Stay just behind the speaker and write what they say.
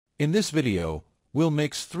In this video, we'll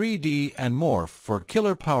mix 3D and Morph for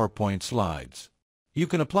killer PowerPoint slides. You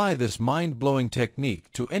can apply this mind-blowing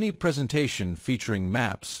technique to any presentation featuring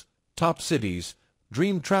maps, top cities,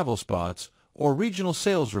 dream travel spots, or regional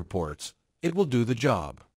sales reports. It will do the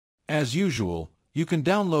job. As usual, you can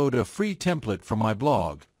download a free template from my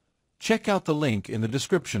blog. Check out the link in the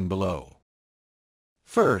description below.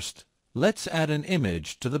 First, let's add an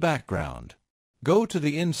image to the background. Go to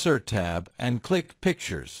the Insert tab and click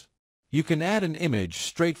Pictures. You can add an image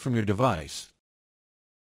straight from your device.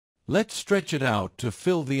 Let's stretch it out to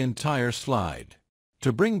fill the entire slide.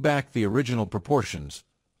 To bring back the original proportions,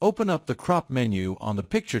 open up the Crop menu on the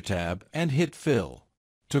Picture tab and hit Fill.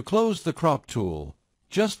 To close the Crop tool,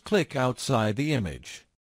 just click outside the image.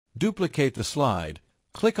 Duplicate the slide,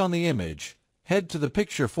 click on the image, head to the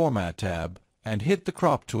Picture Format tab, and hit the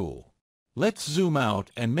Crop tool. Let's zoom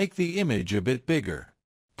out and make the image a bit bigger.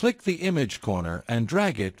 Click the image corner and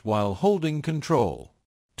drag it while holding Ctrl.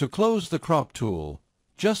 To close the Crop tool,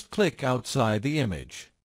 just click outside the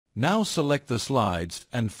image. Now select the slides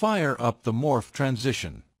and fire up the Morph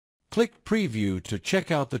transition. Click Preview to check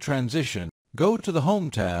out the transition. Go to the Home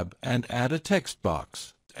tab and add a text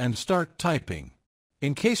box, and start typing.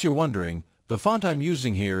 In case you're wondering, the font I'm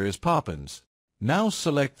using here is Poppins. Now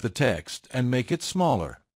select the text and make it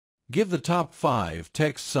smaller. Give the top 5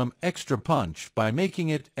 text some extra punch by making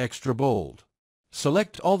it extra bold.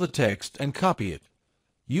 Select all the text and copy it.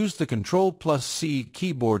 Use the Ctrl+C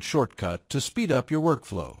keyboard shortcut to speed up your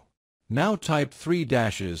workflow. Now type 3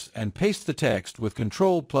 dashes and paste the text with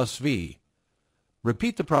Ctrl+V.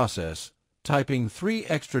 Repeat the process, typing 3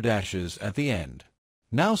 extra dashes at the end.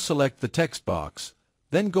 Now select the text box,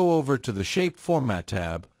 then go over to the Shape Format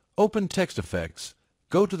tab, open Text Effects,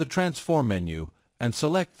 go to the Transform menu, and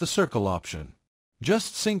select the Circle option.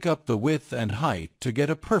 Just sync up the width and height to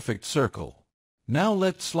get a perfect circle. Now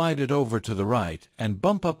let's slide it over to the right and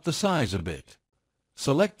bump up the size a bit.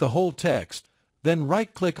 Select the whole text, then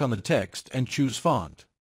right-click on the text and choose Font.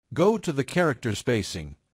 Go to the character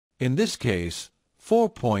spacing. In this case, 4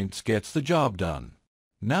 points gets the job done.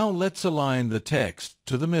 Now let's align the text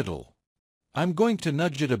to the middle. I'm going to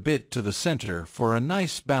nudge it a bit to the center for a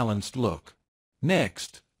nice balanced look.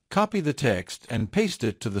 Next, copy the text and paste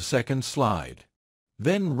it to the second slide.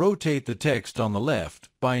 Then rotate the text on the left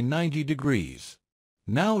by 90 degrees.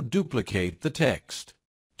 Now duplicate the text.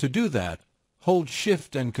 To do that, hold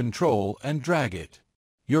Shift and Control and drag it.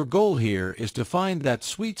 Your goal here is to find that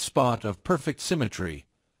sweet spot of perfect symmetry.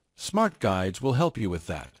 Smart Guides will help you with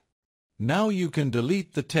that. Now you can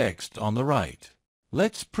delete the text on the right.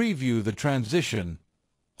 Let's preview the transition.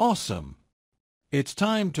 Awesome! It's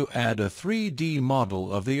time to add a 3D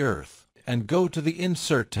model of the Earth, and go to the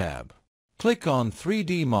Insert tab. Click on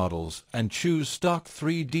 3D Models and choose Stock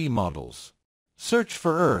 3D Models. Search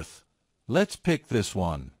for Earth. Let's pick this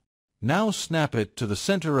one. Now snap it to the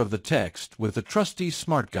center of the text with the trusty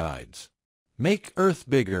Smart Guides. Make Earth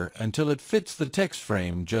bigger until it fits the text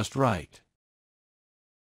frame just right.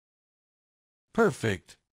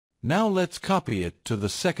 Perfect. Now let's copy it to the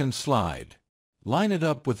second slide. Line it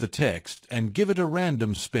up with the text and give it a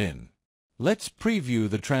random spin. Let's preview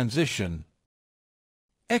the transition.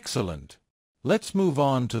 Excellent. Let's move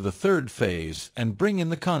on to the third phase and bring in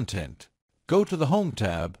the content. Go to the Home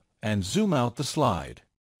tab and zoom out the slide.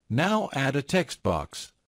 Now add a text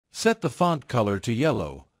box. Set the font color to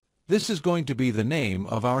yellow. This is going to be the name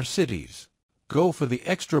of our cities. Go for the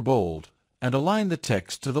extra bold and align the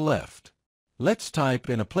text to the left. Let's type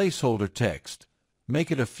in a placeholder text.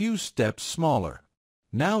 Make it a few steps smaller.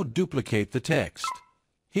 Now duplicate the text.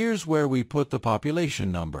 Here's where we put the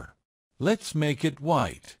population number. Let's make it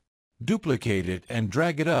white. Duplicate it and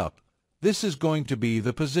drag it up. This is going to be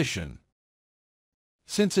the position.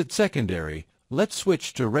 Since it's secondary, let's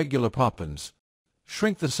switch to regular Poppins.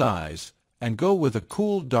 Shrink the size and go with a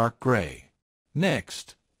cool dark gray.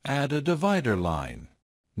 Next, add a divider line.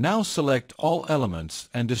 Now select all elements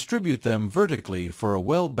and distribute them vertically for a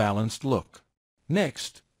well-balanced look.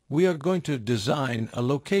 Next, we are going to design a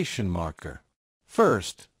location marker.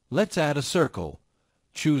 First, let's add a circle.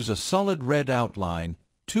 Choose a solid red outline,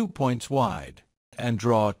 2 points wide, and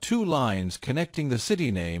draw 2 lines connecting the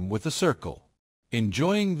city name with the circle.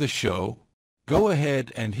 Enjoying the show? Go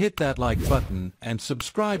ahead and hit that like button and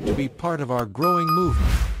subscribe to be part of our growing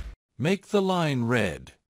movement. Make the line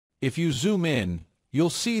red. If you zoom in, you'll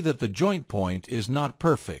see that the joint point is not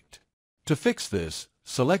perfect. To fix this,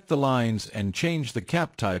 select the lines and change the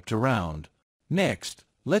cap type to round. Next,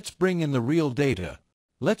 let's bring in the real data.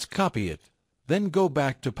 Let's copy it, then go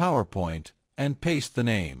back to PowerPoint and paste the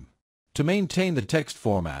name. To maintain the text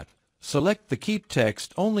format, select the Keep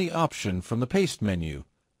Text Only option from the Paste menu,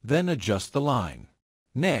 then adjust the line.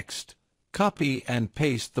 Next, copy and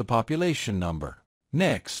paste the population number.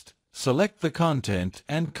 Next, select the content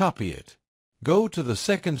and copy it. Go to the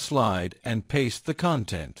second slide and paste the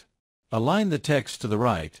content. Align the text to the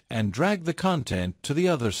right and drag the content to the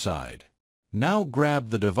other side. Now grab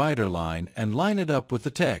the divider line and line it up with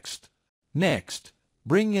the text. Next,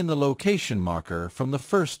 bring in the location marker from the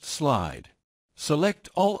first slide. Select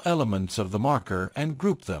all elements of the marker and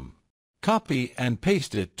group them. Copy and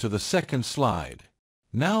paste it to the second slide.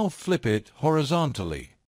 Now flip it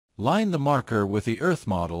horizontally. Line the marker with the Earth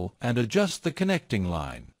model and adjust the connecting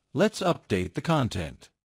line. Let's update the content.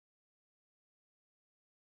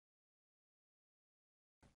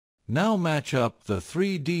 Now match up the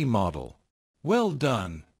 3D model. Well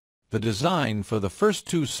done! The design for the first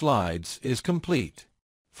two slides is complete.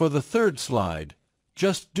 For the third slide,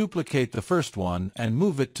 just duplicate the first one and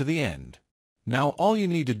move it to the end. Now all you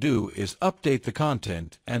need to do is update the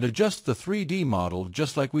content and adjust the 3D model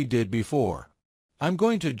just like we did before. I'm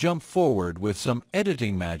going to jump forward with some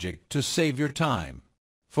editing magic to save your time.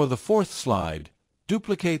 For the fourth slide,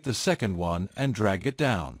 duplicate the second one and drag it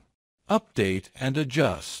down. Update and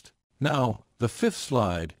adjust. Now, the fifth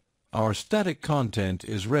slide, our static content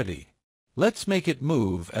is ready. Let's make it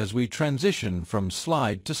move as we transition from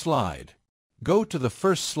slide to slide. Go to the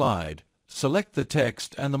first slide, select the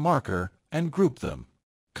text and the marker, and group them.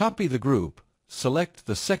 Copy the group, select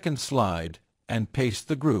the second slide, and paste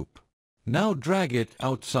the group. Now drag it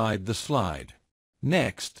outside the slide.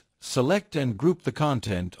 Next, select and group the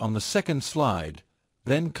content on the second slide,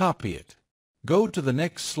 then copy it. Go to the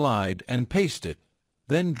next slide and paste it,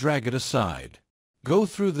 then drag it aside. Go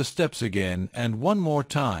through the steps again and one more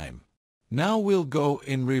time. Now we'll go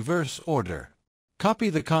in reverse order. Copy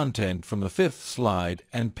the content from the fifth slide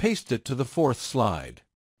and paste it to the fourth slide.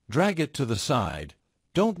 Drag it to the side.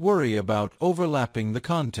 Don't worry about overlapping the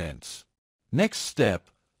contents. Next step,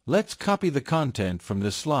 let's copy the content from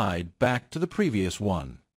this slide back to the previous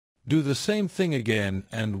one. Do the same thing again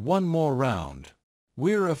and one more round.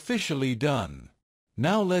 We're officially done.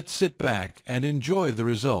 Now let's sit back and enjoy the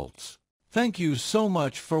results. Thank you so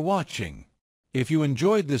much for watching. If you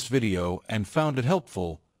enjoyed this video and found it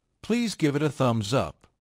helpful, please give it a thumbs up.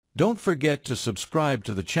 Don't forget to subscribe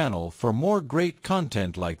to the channel for more great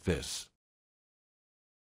content like this.